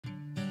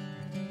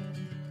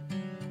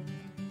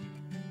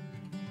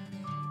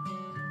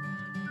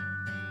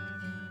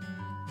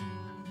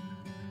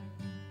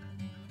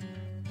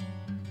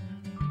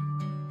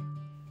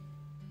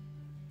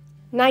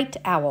Night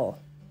Owl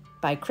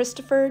by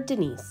Christopher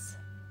Denise.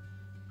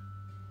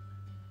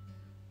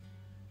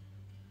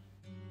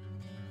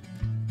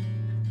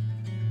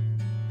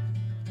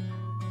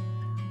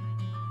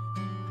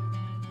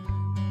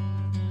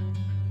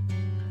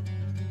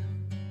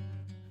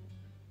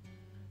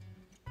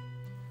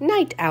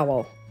 Night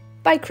Owl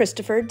by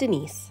Christopher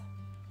Denise.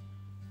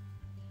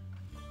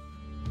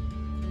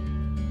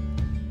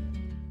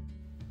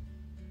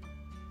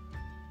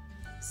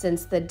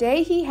 Since the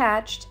day he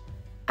hatched,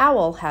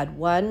 Owl had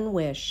one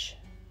wish.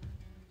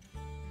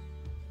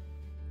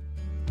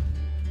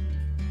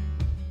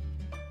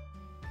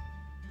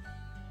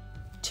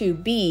 To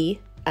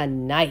be a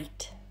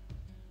knight.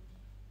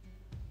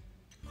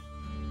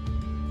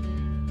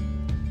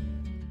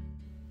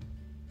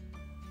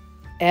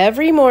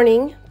 Every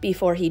morning,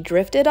 before he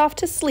drifted off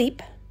to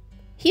sleep,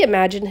 he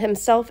imagined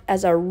himself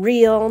as a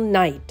real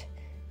knight.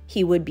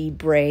 He would be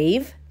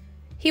brave,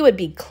 he would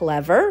be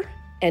clever,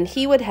 and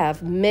he would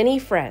have many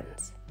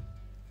friends.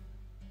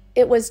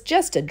 It was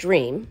just a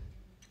dream,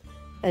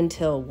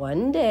 until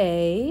one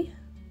day...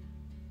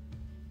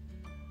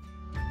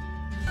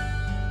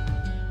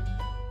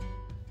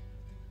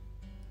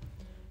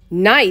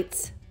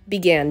 Knights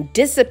began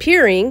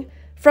disappearing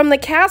from the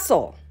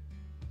castle.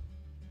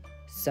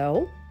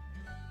 So,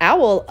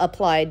 Owl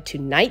applied to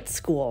night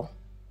school,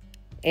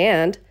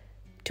 and,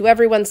 to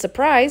everyone's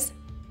surprise,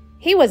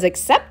 he was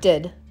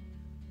accepted.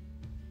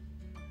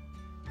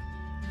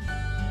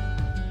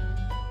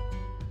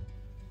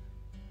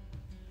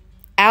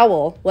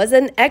 Owl was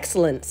an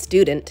excellent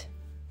student,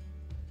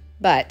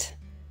 but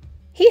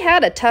he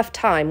had a tough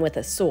time with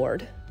a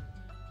sword.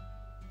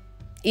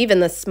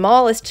 Even the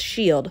smallest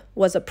shield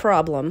was a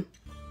problem,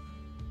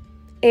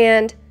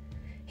 and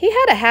he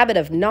had a habit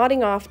of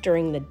nodding off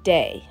during the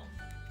day.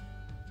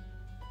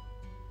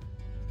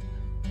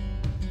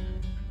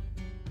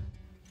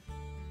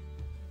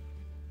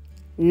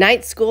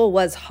 Night school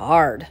was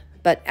hard,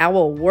 but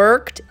Owl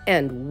worked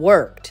and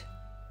worked.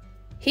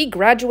 He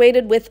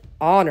graduated with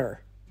honor,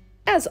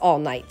 as all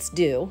knights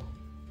do.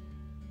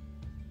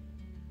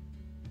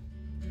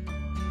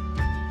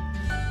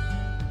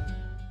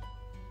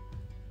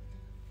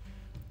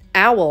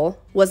 Owl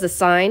was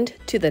assigned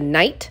to the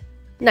night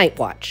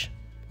watch.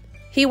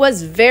 He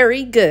was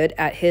very good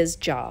at his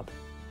job.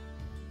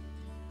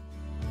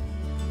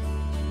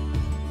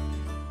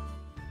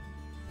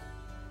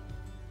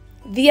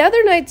 The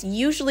other knights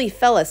usually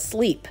fell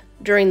asleep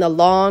during the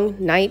long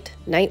night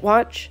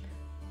watch,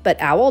 but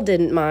Owl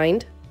didn't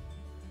mind.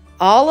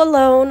 All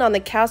alone on the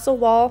castle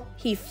wall,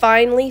 he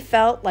finally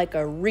felt like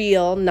a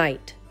real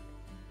knight.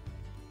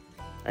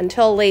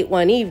 Until late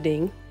one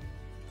evening,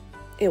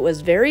 it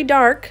was very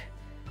dark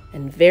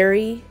and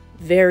very,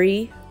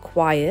 very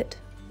quiet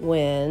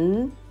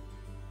when...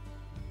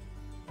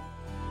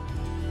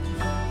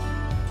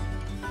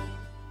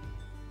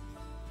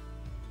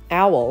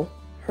 Owl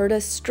heard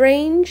a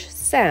strange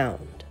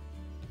sound.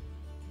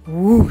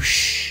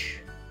 Whoosh!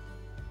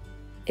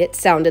 It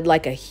sounded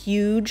like a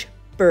huge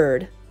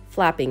bird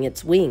flapping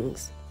its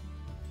wings.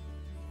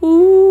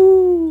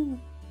 "Ooh!"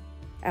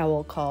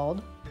 Owl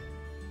called.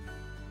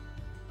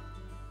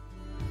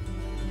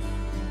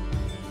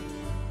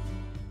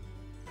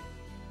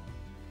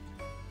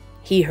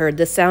 He heard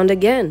the sound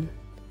again.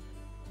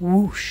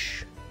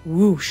 Whoosh,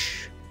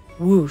 whoosh,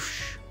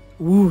 whoosh,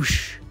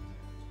 whoosh.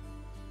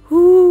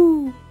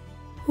 "Whoo!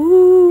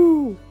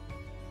 Whoo!"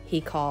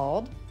 he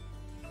called.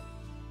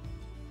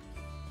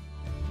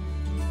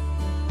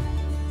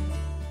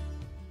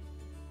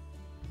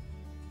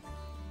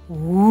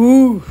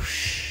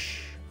 Whoosh!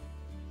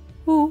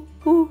 Whoo,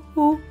 whoo,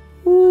 whoo,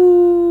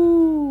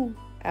 whoo!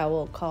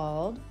 Owl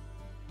called.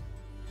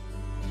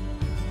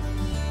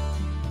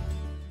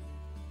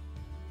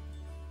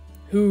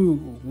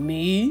 "Who,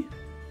 me?"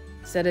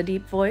 said a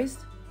deep voice.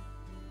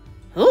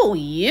 "Who,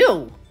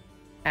 you?"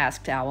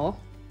 asked Owl.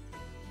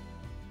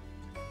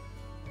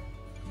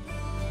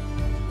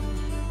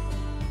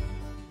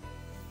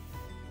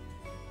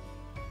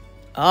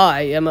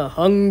 "I am a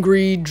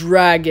hungry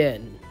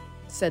dragon,"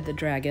 said the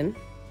dragon.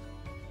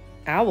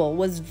 Owl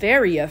was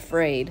very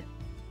afraid.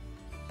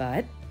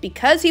 But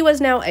because he was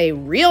now a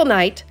real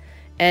knight,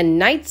 and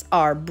knights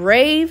are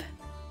brave,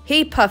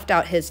 he puffed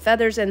out his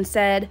feathers and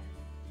said,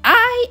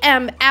 "I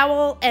am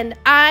Owl, and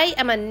I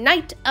am a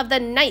knight of the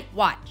night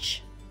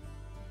watch."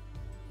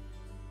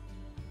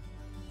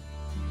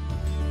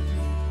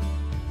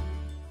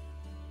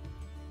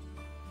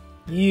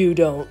 "You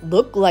don't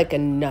look like a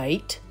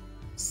knight,"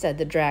 said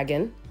the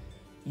dragon.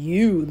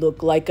 "You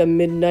look like a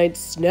midnight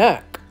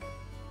snack."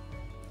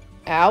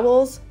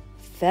 Owl's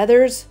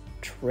feathers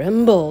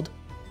trembled.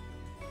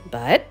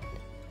 But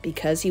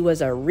because he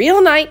was a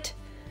real knight,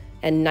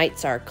 and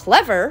knights are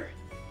clever,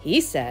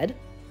 he said,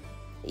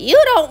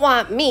 "You don't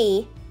want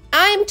me.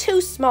 I'm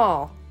too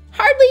small,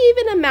 hardly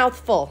even a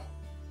mouthful."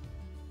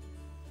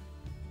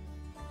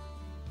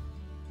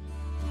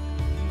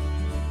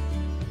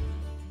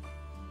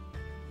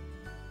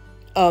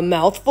 "A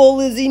mouthful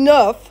is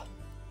enough,"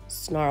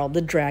 snarled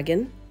the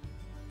dragon.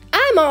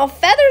 "I'm all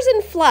feathers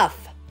and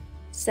fluff,"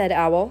 said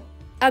Owl.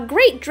 A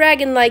great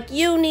dragon like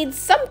you needs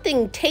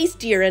something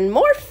tastier and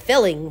more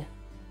filling.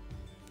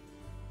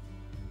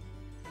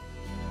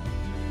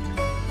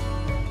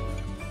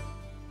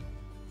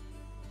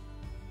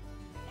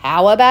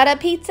 How about a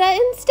pizza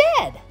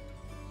instead?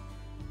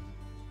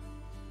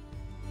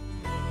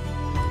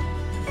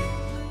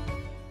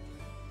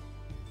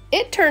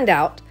 It turned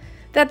out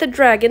that the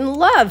dragon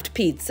loved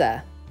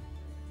pizza.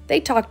 They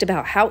talked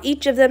about how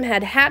each of them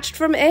had hatched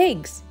from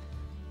eggs,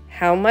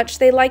 how much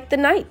they liked the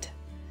night,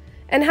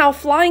 and how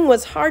flying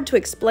was hard to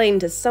explain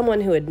to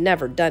someone who had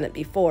never done it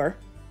before.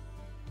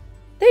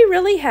 They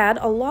really had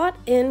a lot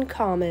in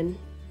common.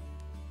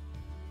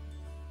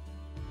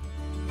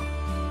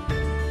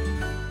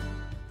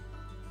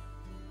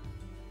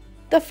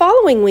 The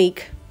following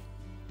week,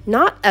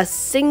 not a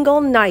single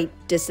night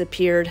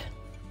disappeared.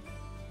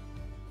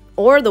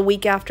 Or the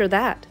week after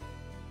that.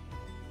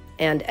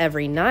 And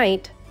every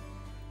night,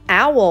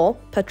 Owl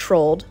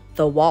patrolled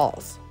the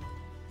walls.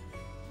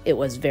 It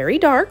was very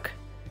dark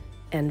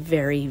and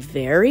very,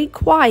 very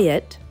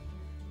quiet,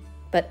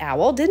 but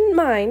Owl didn't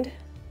mind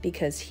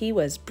because he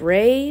was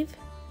brave,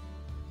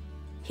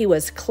 he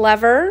was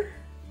clever,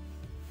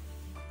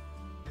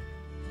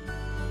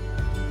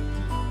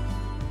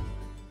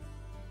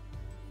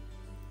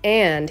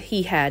 and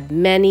he had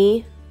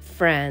many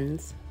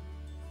friends.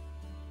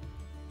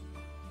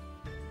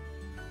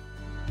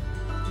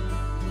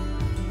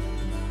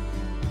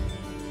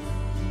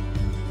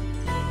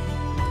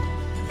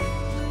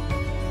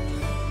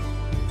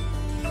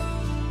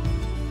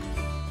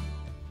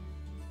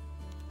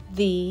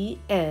 The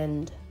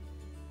end.